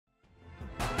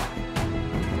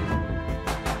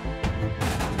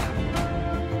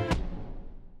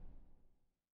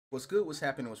What's good? What's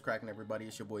happening? What's cracking, everybody?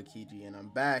 It's your boy Kiji, and I'm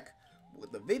back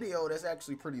with a video that's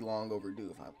actually pretty long overdue,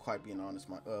 if I'm quite being honest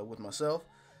with myself.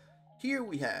 Here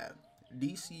we have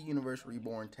DC Universe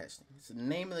Reborn testing. It's the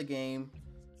name of the game.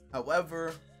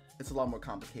 However, it's a lot more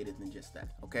complicated than just that.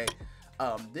 Okay,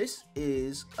 this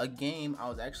is a game I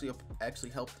was actually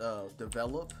helped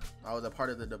develop. I was a part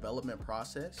of the development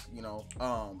process.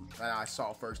 I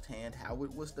saw firsthand how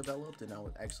it was developed, and I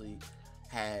was actually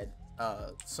had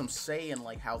some say in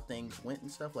like how things went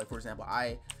and stuff. Like, for example,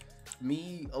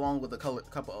 me along with a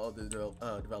couple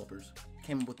other developers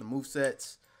came up with the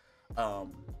movesets.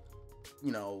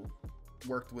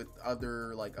 Worked with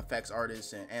other like effects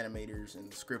artists and animators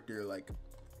and scripter, like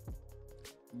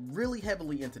really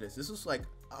heavily into this. This was like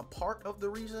a part of the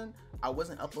reason I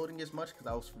wasn't uploading as much, because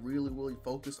I was really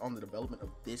focused on the development of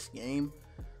this game.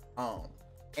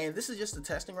 And this is just the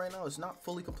testing right now. It's not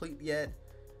fully complete yet.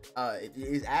 It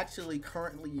is actually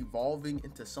currently evolving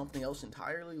into something else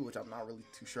entirely, which I'm not really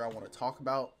too sure I want to talk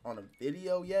about on a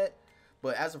video yet.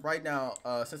 But as of right now,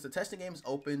 since the testing game is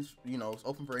open, it's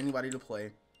open for anybody to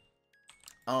play.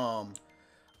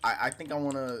 I think I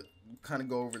want to kind of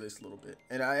go over this a little bit,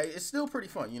 and it's still pretty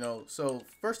fun, So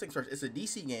first things first, it's a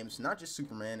DC game. It's not just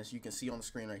Superman, as you can see on the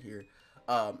screen right here.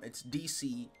 It's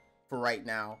DC for right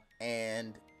now,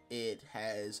 and it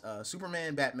has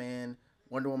Superman, Batman,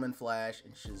 Wonder Woman, Flash,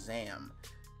 and Shazam.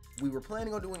 We were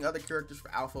planning on doing other characters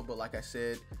for Alpha, but like I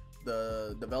said,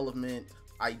 the development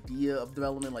idea of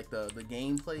development, like the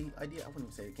gameplay idea, I wouldn't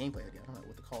even say the gameplay idea, I don't know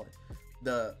what to call it.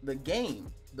 The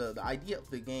idea of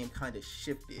the game kind of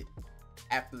shifted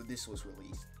after this was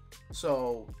released.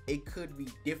 So it could be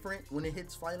different when it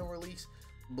hits final release,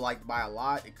 like by a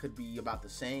lot. It could be about the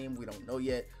same, we don't know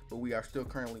yet, but we are still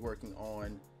currently working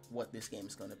on what this game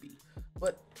is going to be.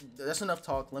 But that's enough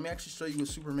talk. Let me actually show you what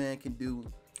Superman can do.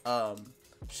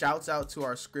 Shouts out to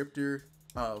our scripter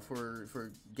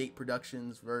for Gate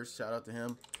Productions verse. Shout out to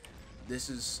him.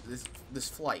 This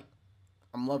flight,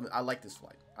 I'm loving it. I like this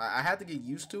flight. I had to get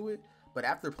used to it, but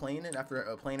after playing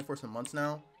it for some months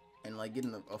now and like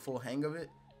getting a full hang of it,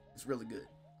 it's really good.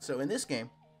 So in this game,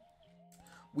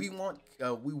 we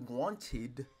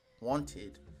wanted,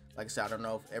 like I said, I don't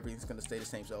know if everything's gonna stay the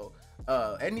same. So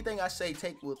anything I say,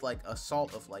 take with like a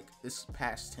salt of like this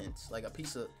past tense, like a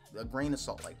grain of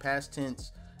salt, like past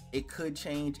tense. It could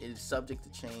change, it is subject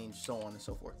to change, so on and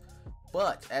so forth.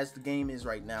 But as the game is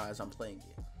right now, as I'm playing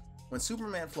it, when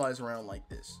Superman flies around like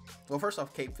this, well, first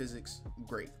off, cape physics,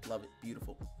 great, love it,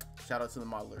 beautiful. Shout out to the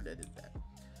modeler that did that.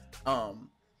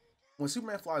 When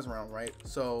Superman flies around, right,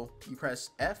 so you press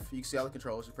F, you can see all the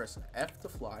controls, you press F to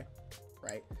fly,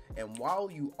 right? And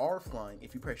while you are flying,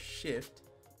 if you press shift,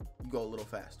 you go a little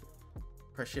faster.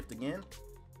 Press shift again,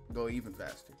 go even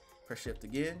faster. Press shift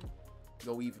again,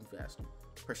 go even faster.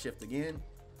 Press shift again,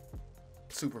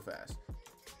 super fast.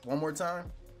 One more time.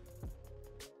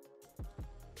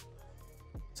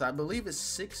 So I believe it's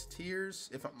 6 tiers,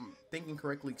 if I'm thinking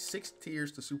correctly, 6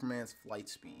 tiers to Superman's flight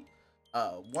speed.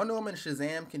 Wonder Woman and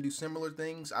Shazam can do similar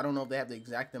things. I don't know if they have the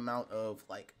exact amount of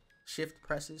like shift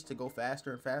presses to go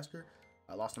faster and faster.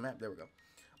 I lost the map, there we go.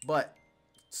 But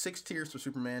 6 tiers for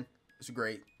Superman. It's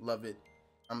great, love it.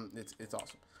 It's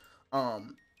awesome.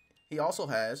 He also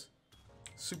has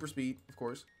super speed, of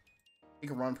course. He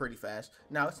can run pretty fast.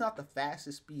 Now, it's not the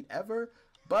fastest speed ever,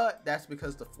 but that's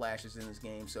because the Flash is in this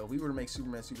game. So if we were to make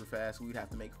Superman super fast, we would have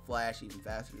to make Flash even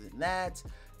faster than that,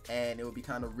 and it would be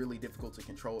kind of really difficult to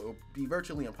control. It would be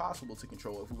virtually impossible to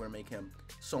control if we were to make him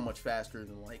so much faster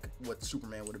than like what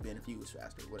Superman would have been if he was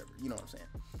faster, or whatever. You know what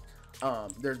I'm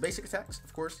saying? There's basic attacks,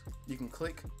 of course. You can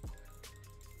click.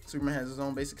 Superman has his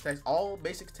own basic attacks. All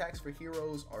basic attacks for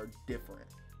heroes are different.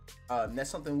 And that's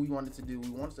something we wanted to do. We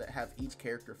wanted to have each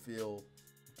character feel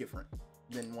different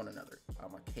than one another.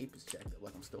 My cape is jacked up,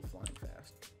 like I'm still flying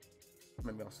fast.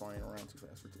 Maybe I'm flying around too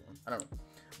fast for too long, I don't know.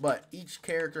 But each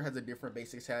character has a different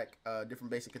basic attack, different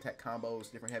basic attack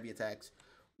combos, different heavy attacks.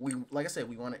 Like I said,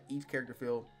 we wanted each character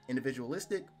feel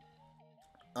individualistic,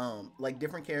 like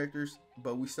different characters,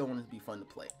 but we still want it to be fun to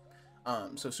play.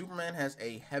 So Superman has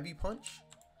a heavy punch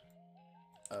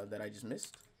that I just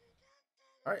missed.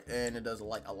 All right, and it does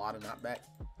like a lot of knockback.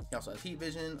 He also has heat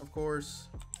vision, of course.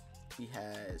 He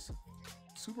has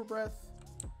super breath.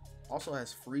 Also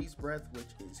has freeze breath, which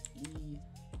is E.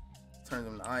 Turns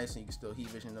them to ice, and you can still heat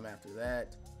vision them after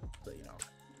that. So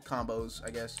combos, I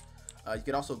guess. You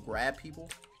could also grab people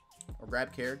or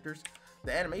grab characters.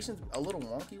 The animation's a little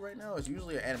wonky right now. It's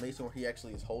usually an animation where he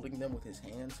actually is holding them with his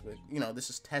hands. But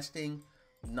this is testing.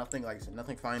 Nothing, like I said,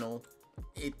 nothing final.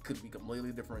 It could be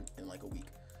completely different in like a week.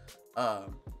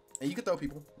 And you can throw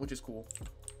people, which is cool.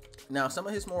 Now, some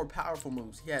of his more powerful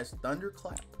moves, he has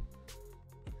Thunderclap,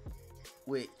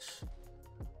 which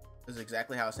is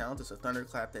exactly how it sounds. It's a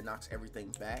thunderclap that knocks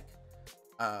everything back.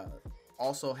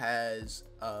 Also has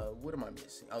what am I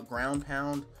missing? A ground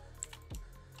pound.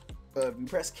 You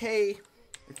press K. If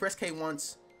you press K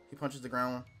once, he punches the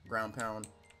ground pound.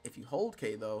 If you hold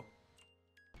K though,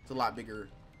 it's a lot bigger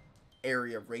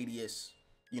area of radius.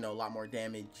 You know, a lot more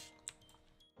damage.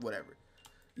 Whatever.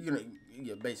 You know,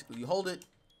 yeah, basically you hold it,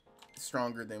 it's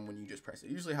stronger than when you just press it.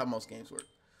 Usually how most games work.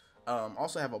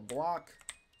 Also have a block.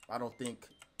 I don't think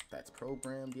that's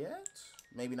programmed yet.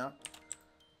 Maybe not.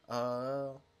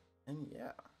 And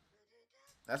yeah,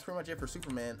 that's pretty much it for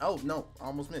Superman. Oh no, I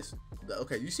almost missed.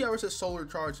 Okay, you see how it says solar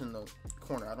charge in the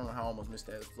corner? I don't know how I almost missed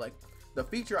that. It's like the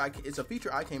feature it's a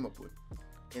feature I came up with,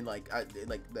 and like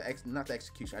not the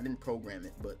execution. I didn't program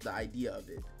it, but the idea of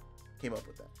it came up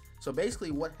with that. So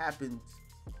basically, what happens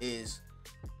is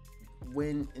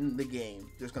when in the game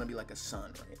there's gonna be like a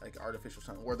sun, right? Like artificial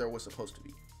sun, where there was supposed to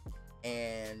be,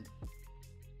 and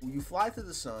when you fly to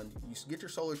the sun, you get your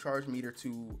solar charge meter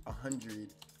to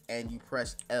 100, and you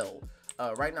press L.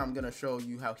 Right now, I'm gonna show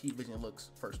you how heat vision looks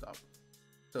first off.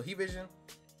 So heat vision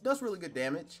does really good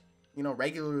damage, you know,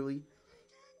 regularly.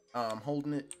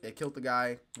 Holding it killed the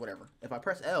guy, whatever. If I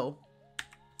press L,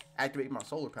 activate my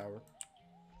solar power.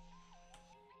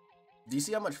 Do you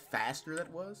see how much faster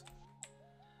that was?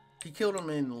 He killed him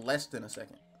in less than a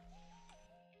second.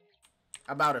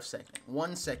 About a second.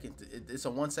 1 second. It's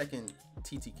a 1 second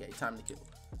TTK, time to kill.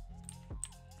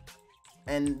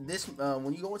 And this,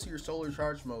 when you go into your solar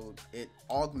charge mode, it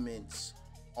augments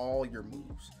all your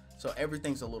moves. So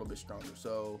everything's a little bit stronger.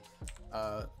 So,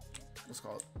 what's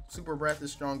called super breath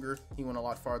is stronger. He went a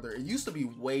lot farther. It used to be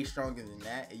way stronger than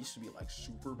that. It used to be like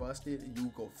super busted. You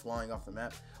would go flying off the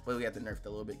map, but we had to nerf it a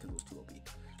little bit because it was too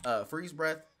OP. Freeze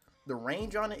breath. The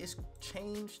range on it is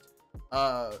changed.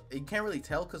 You can't really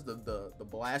tell because the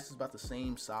blast is about the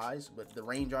same size, but the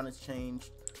range on it's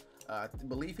changed. I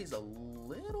believe he's a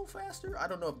little faster. I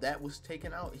don't know if that was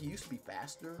taken out. He used to be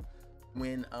faster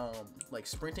when like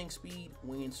sprinting speed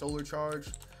when solar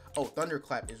charge. Oh,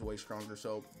 thunderclap is way stronger,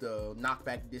 so the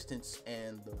knockback distance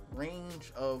and the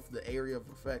range of the area of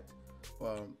effect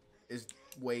is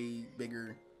way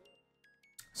bigger.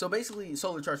 So basically,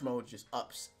 solar charge mode just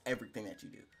ups everything that you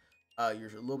do. You're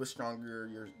a little bit stronger,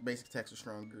 your basic attacks are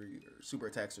stronger, your super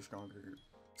attacks are stronger,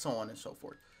 so on and so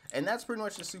forth. And that's pretty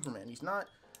much just Superman. He's not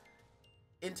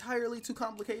entirely too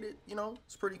complicated, you know.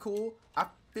 It's pretty cool. I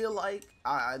feel like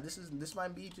this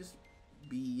might be just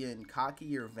being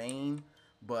cocky or vain,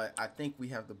 but I think we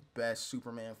have the best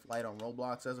Superman flight on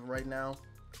Roblox as of right now.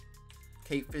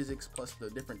 Cape physics plus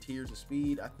the different tiers of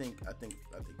speed. I think yeah,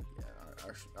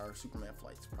 our Superman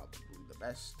flight's probably the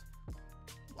best.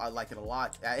 I like it a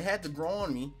lot. It had to grow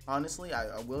on me, honestly.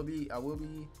 I will be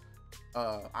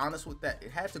honest with that.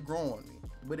 It had to grow on me,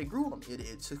 but it grew on me.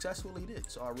 It successfully did.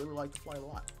 So I really like the flight a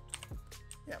lot.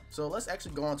 Yeah. So let's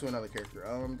actually go on to another character.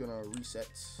 I'm gonna reset.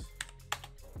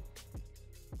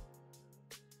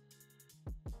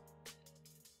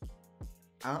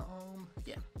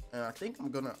 Yeah. And I think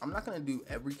I'm not gonna do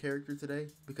every character today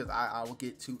because I will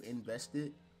get too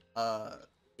invested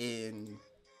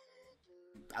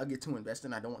I'll get too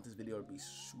invested. I don't want this video to be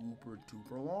super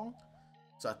duper long.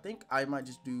 So I think I might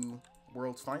just do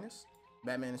World's Finest,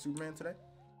 Batman and Superman today.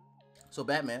 So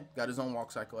Batman got his own walk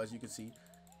cycle, as you can see.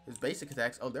 His basic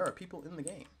attacks. Oh, there are people in the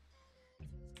game.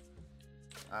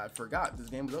 I forgot this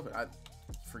game was open. I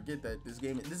forget that this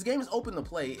game is open to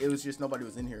play. It was just nobody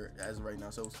was in here as of right now,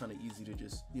 so it was kind of easy to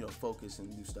just, you know, focus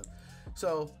and do stuff.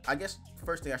 So I guess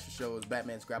first thing I should show is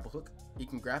Batman's grapple hook. He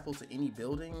can grapple to any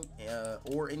building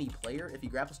or any player. If he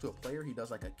grapples to a player, he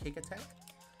does like a kick attack.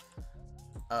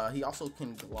 He also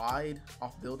can glide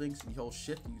off buildings. If you hold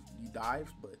shift, you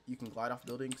dive, but you can glide off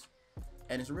buildings.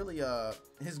 And it's really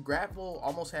his grapple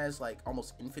almost has like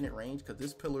almost infinite range because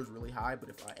this pillar is really high, but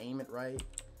if I aim it right,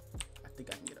 I think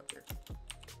I can get up there.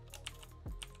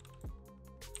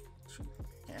 Shoot.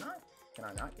 Can I? Can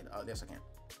I not get it? Oh, yes I can.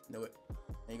 Knew it.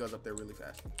 And he goes up there really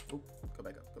fast. Oop, go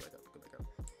back up, go back up, go back up.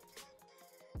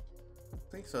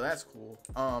 See, so that's cool.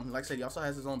 Like I said, he also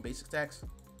has his own basic attacks.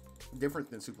 Different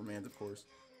than Superman's, of course.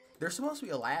 There's supposed to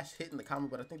be a last hit in the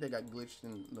comic, but I think they got glitched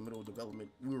in the middle of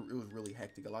development. It was really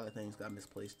hectic. A lot of things got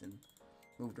misplaced and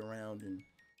moved around, and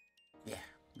yeah,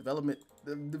 developing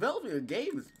a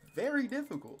game is very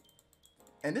difficult.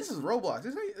 And this is Roblox.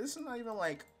 This is not even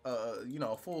like you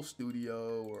know, a full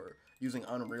studio or using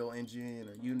Unreal Engine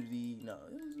or Unity. No,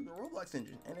 this is the Roblox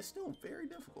engine, and it's still very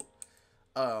difficult.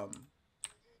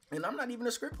 And I'm not even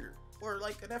a scripter or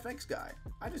like an FX guy.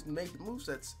 I just make the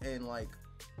movesets and like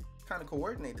kind of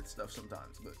coordinated stuff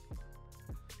sometimes, but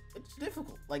it's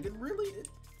difficult. Like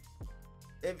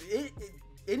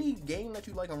Any game that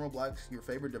you like on Roblox, your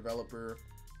favorite developer,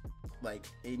 like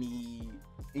any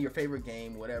in your favorite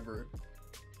game, whatever,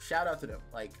 shout out to them.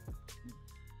 Like,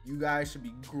 you guys should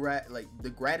be the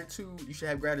gratitude. You should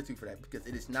have gratitude for that, because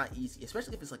it is not easy,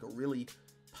 especially if it's like a really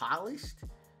polished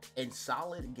and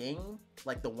solid game,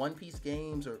 like the One Piece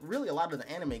games, or really a lot of the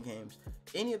anime games.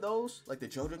 Any of those, like the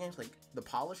JoJo games, like the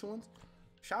polished ones.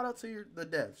 Shout out to the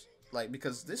devs, like,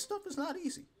 because this stuff is not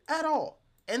easy at all,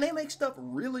 and they make stuff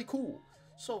really cool.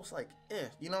 So it's like,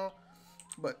 you know.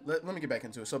 But let me get back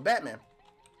into it. So Batman,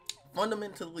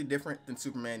 fundamentally different than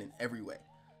Superman in every way.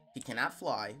 He cannot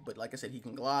fly, but like I said, he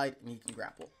can glide and he can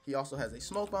grapple. He also has a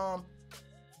smoke bomb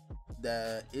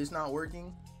that is not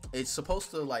working. It's supposed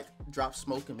to like drop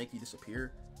smoke and make you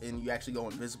disappear, and you actually go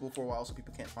invisible for a while so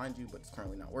people can't find you, but it's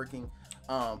currently not working.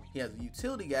 He has a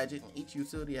utility gadget, and each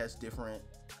utility has different,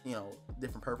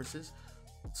 different purposes.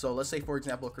 So let's say, for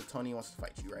example, a Kryptonian wants to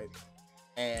fight you, right?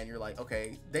 And you're like,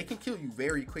 okay, they can kill you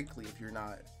very quickly if you're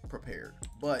not prepared.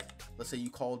 But let's say you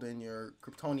called in your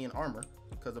Kryptonian armor,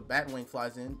 because a Batwing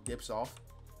flies in, dips off.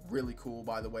 Really cool,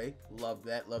 by the way. Love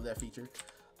that feature.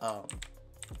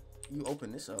 You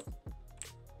open this up.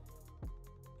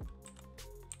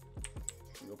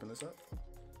 You open this up.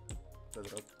 Does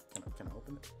it open? Can I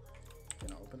open it?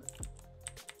 Can I open it?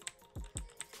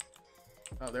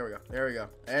 Oh, there we go. There we go.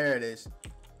 There it is.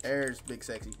 There's Big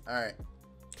Sexy. All right.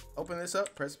 Open this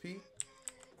up. Press P.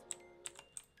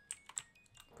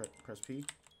 Press P.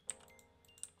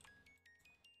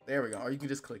 There we go. Or you can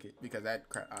just click it, because that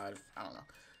crap. I don't know.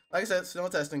 Like I said, still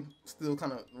testing. Still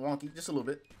kind of wonky, just a little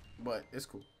bit, but it's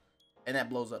cool. And that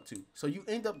blows up too. So you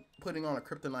end up putting on a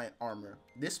kryptonite armor.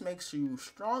 This makes you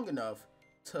strong enough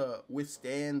to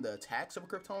withstand the attacks of a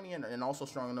Kryptonian, and also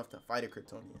strong enough to fight a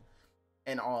Kryptonian.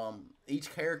 And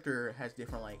each character has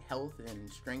different like health and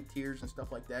strength tiers and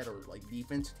stuff like that, or like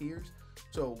defense tiers.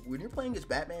 So when you're playing as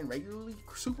Batman regularly,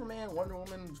 Superman, Wonder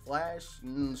Woman, Flash,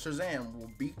 and Shazam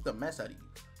will beat the mess out of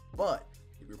you. But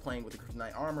if you're playing with the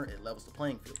kryptonite armor, it levels the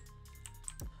playing field.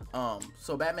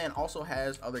 So Batman also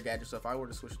has other gadgets. So if I were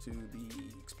to switch to the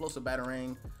explosive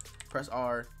batarang, press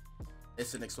R,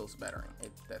 it's an explosive batarang.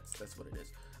 That's what it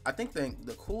is. I think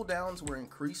the cooldowns were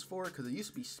increased for it, because it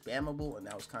used to be spammable and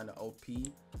that was kind of OP,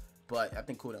 but I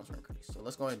think cooldowns were increased. So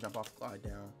let's go ahead and jump off the glide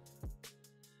down.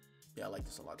 Yeah, I like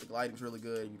this a lot. The gliding's really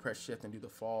good. You press shift and do the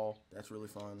fall. That's really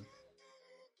fun.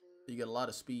 You get a lot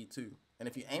of speed too. And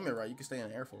if you aim it right, you can stay in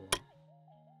the air for a while.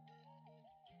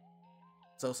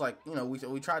 So it's like,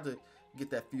 we tried to get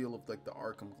that feel of like the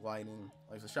Arkham gliding.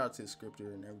 Like, so shout out to the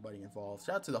scripter and everybody involved.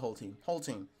 Shout out to the whole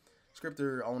team.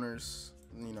 Scripter, owners,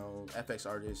 FX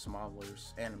artists,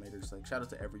 modelers, animators. Like, shout out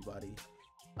to everybody.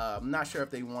 I'm not sure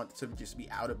if they want to just be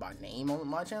outed by name on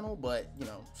my channel, but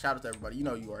shout out to everybody.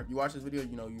 You are. If you watch this video,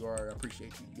 you are. I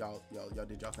appreciate you. Y'all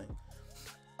did y'all thing.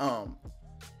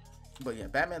 But yeah,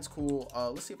 Batman's cool.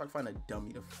 Let's see if I can find a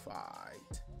dummy to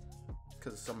fight,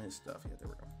 because of some of his stuff. Yeah, there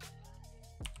we go.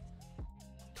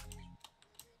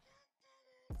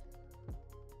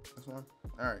 This one.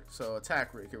 All right. So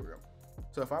attack rig. Here we go.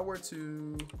 So if I were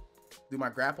to do my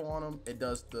grapple on him, it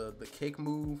does the kick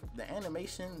move. The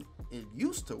animation, it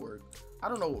used to work. I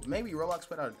don't know, maybe Roblox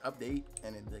put out an update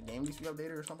and the game needs to be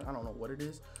updated or something. I don't know what it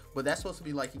is, but that's supposed to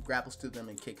be like he grapples to them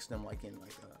and kicks them like in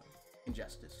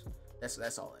Injustice.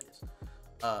 That's all that is.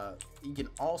 You can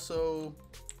also,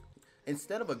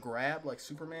 instead of a grab like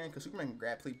Superman, because Superman can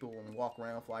grab people and walk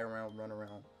around, fly around, run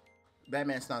around.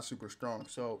 Batman's not super strong,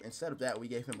 so instead of that, we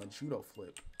gave him a judo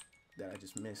flip that I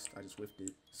just missed. I just whiffed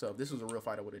it. So if this was a real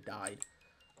fight, I would have died.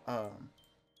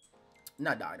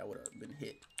 Not died, I would have been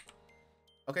hit.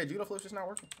 Okay, judo flip's just not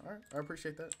working. All right, I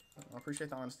appreciate that. I appreciate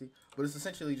the honesty. But it's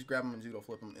essentially just grab them and judo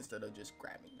flip them instead of just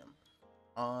grabbing them.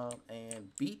 And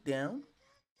beat down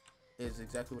is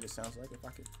exactly what it sounds like. If I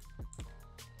could,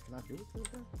 can I do it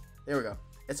this way? There we go.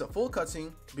 It's a full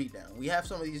cutscene beat down. We have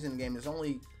some of these in the game. There's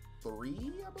only 3,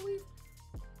 I believe.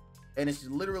 And it's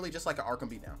literally just like an Arkham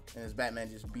beatdown, and it's Batman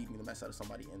just beating the mess out of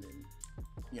somebody and then,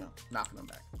 knocking them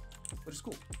back, which is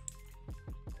cool.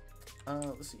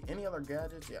 Let's see, any other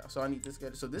gadgets? Yeah, so I need this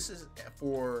gadget. So this is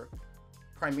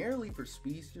primarily for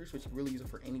speedsters, which you really use it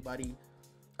for anybody.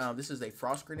 This is a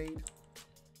frost grenade.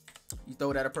 You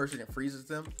throw it at a person, it freezes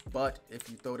them, but if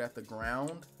you throw it at the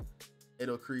ground,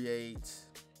 it'll create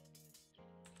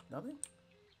nothing.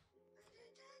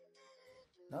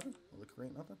 Will it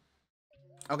create nothing?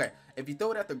 Okay, if you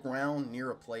throw it at the ground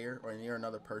near a player or near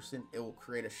another person, it will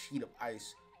create a sheet of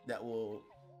ice that will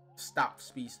stop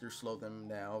speedsters, slow them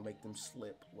down, make them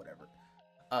slip, whatever.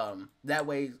 That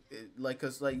way,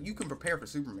 cause you can prepare for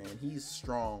Superman. He's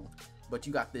strong, but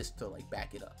you got this to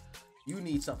back it up. you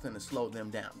need something to slow them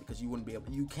down because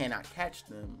you cannot catch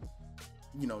them,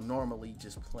 normally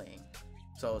just playing.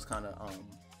 So it's kind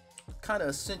of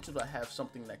essential to have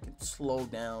something that can slow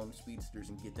down speedsters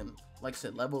and get them, like I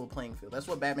said, level the playing field. That's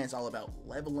what Batman's all about,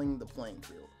 leveling the playing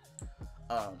field,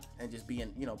 and just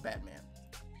being, Batman,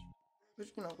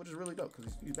 which is really dope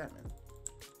because he's Batman.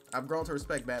 I've grown to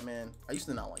respect Batman. I used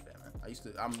to not like Batman.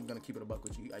 I'm gonna keep it a buck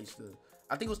with you. I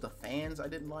think it was the fans I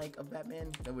didn't like of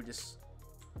Batman. They were just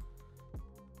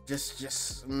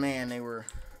man, they were,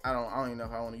 I don't even know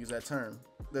if I want to use that term.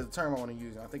 There's a term I want to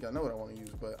use, and I think I know what I want to use,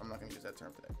 but I'm not gonna use that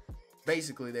term today.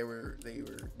 Basically, they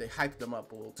hyped them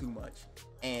up a little too much,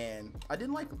 and I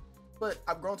didn't like him. But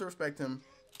I've grown to respect him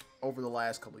over the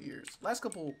last couple of years. Last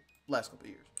couple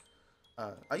years.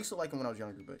 I used to like him when I was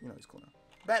younger, but he's cool now.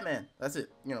 Batman, that's it.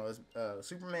 It's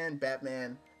Superman,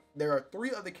 Batman. There are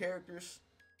 3 other characters.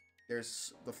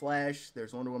 There's the Flash,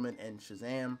 there's Wonder Woman, and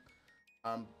Shazam.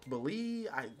 I'm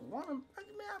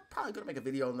probably gonna make a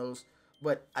video on those,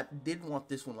 but I didn't want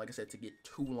this one, like I said, to get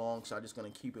too long, so I'm just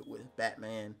gonna keep it with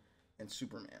Batman and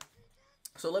Superman.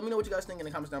 So let me know what you guys think in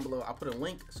the comments down below. I'll put a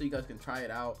link so you guys can try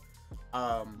it out.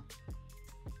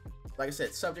 Like I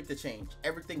said, subject to change.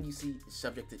 Everything you see is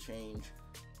subject to change.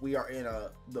 We are in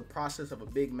the process of a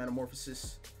big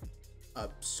metamorphosis,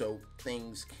 so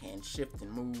things can shift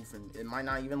and move, and it might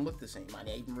not even look the same, might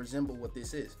not even resemble what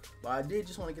this is. But I did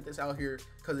just want to get this out here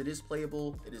because it is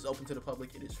playable, it is open to the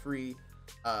public, it is free,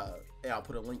 and I'll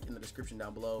put a link in the description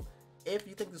down below. If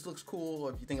you think this looks cool,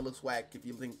 or if you think it looks whack, if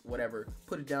you think whatever,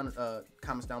 put it down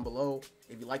comments down below.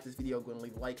 If you like this video, go and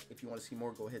leave a like. If you want to see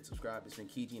more, go ahead and subscribe. It's been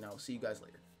Kiji, and I will see you guys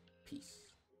later. Peace.